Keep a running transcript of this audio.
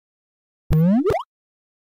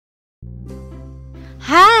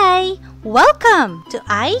Hi! Welcome to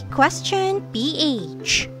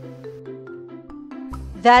iQuestionPH.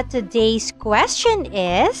 Today's question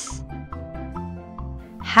is: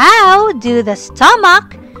 how do the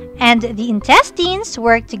stomach and the intestines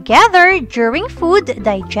work together during food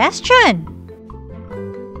digestion?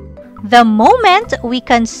 The moment we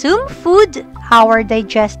consume food, our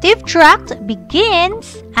digestive tract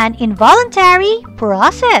begins an involuntary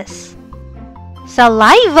process.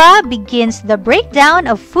 Saliva begins the breakdown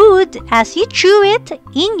of food as you chew it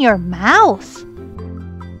in your mouth.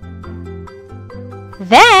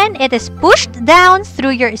 Then it is pushed down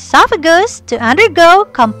through your esophagus to undergo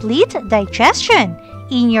complete digestion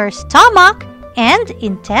in your stomach and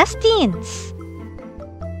intestines.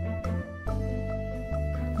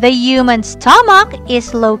 The human stomach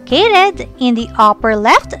is located in the upper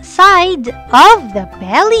left side of the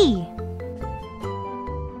belly.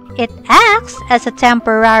 It acts as a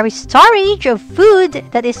temporary storage of food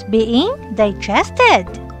that is being digested.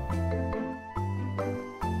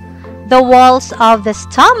 The walls of the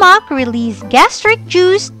stomach release gastric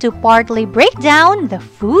juice to partly break down the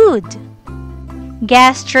food.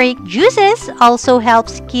 Gastric juices also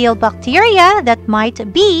helps kill bacteria that might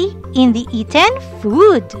be in the eaten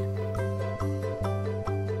food.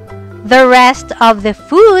 The rest of the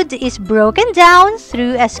food is broken down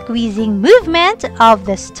through a squeezing movement of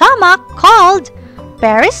the stomach called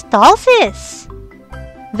peristalsis.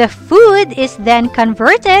 The food is then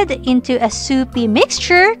converted into a soupy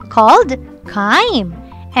mixture called chyme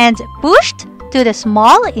and pushed to the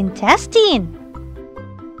small intestine.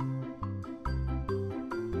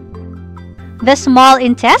 The small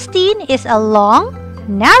intestine is a long,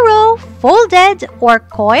 narrow, folded or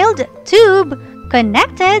coiled tube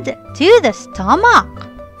connected to the stomach.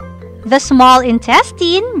 The small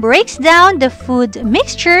intestine breaks down the food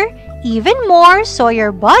mixture even more so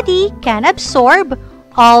your body can absorb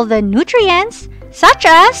all the nutrients such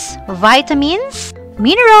as vitamins,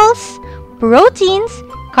 minerals, proteins,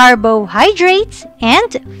 carbohydrates,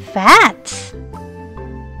 and fats.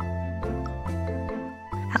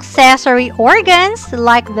 Accessory organs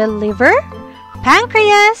like the liver,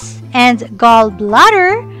 pancreas, and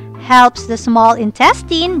gallbladder helps the small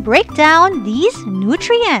intestine break down these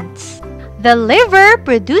nutrients. The liver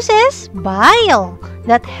produces bile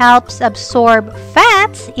that helps absorb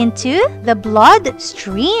fats into the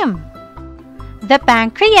bloodstream. The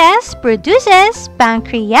pancreas produces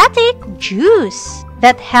pancreatic juice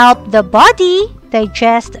that help the body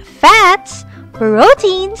digest fats,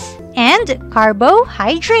 proteins, and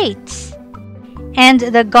carbohydrates. And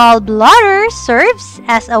the gallbladder serves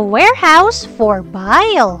as a warehouse for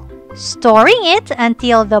bile, storing it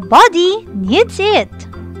until the body needs it.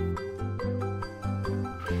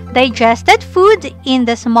 Digested food in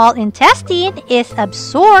the small intestine is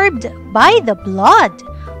absorbed by the blood,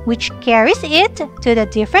 which carries it to the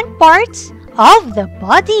different parts of the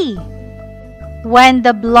body. When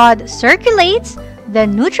the blood circulates, the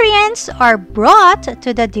nutrients are brought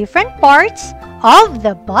to the different parts of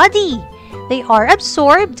the body. They are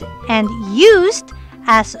absorbed and used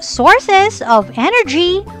as sources of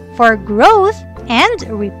energy for growth and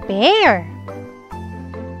repair.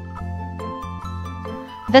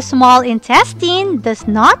 The small intestine does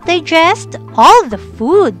not digest all the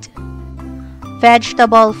food.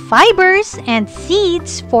 Vegetable fibers and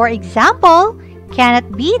seeds, for example,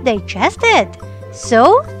 cannot be digested,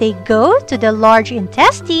 so they go to the large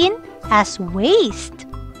intestine as waste.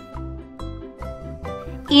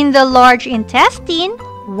 In the large intestine,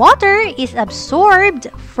 water is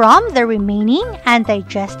absorbed from the remaining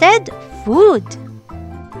undigested food.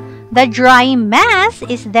 The dry mass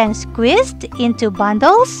is then squeezed into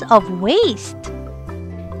bundles of waste.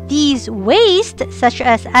 These waste, such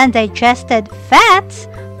as undigested fats,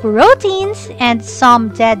 proteins, and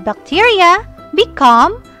some dead bacteria,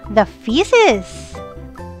 become the feces.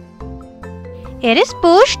 It is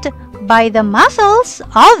pushed by the muscles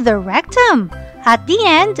of the rectum at the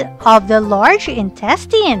end of the large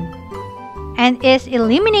intestine and is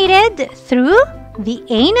eliminated through the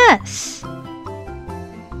anus.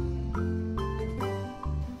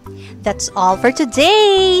 That's all for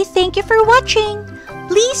today. Thank you for watching.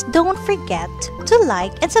 Please don't forget to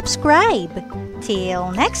like and subscribe.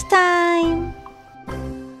 Till next time.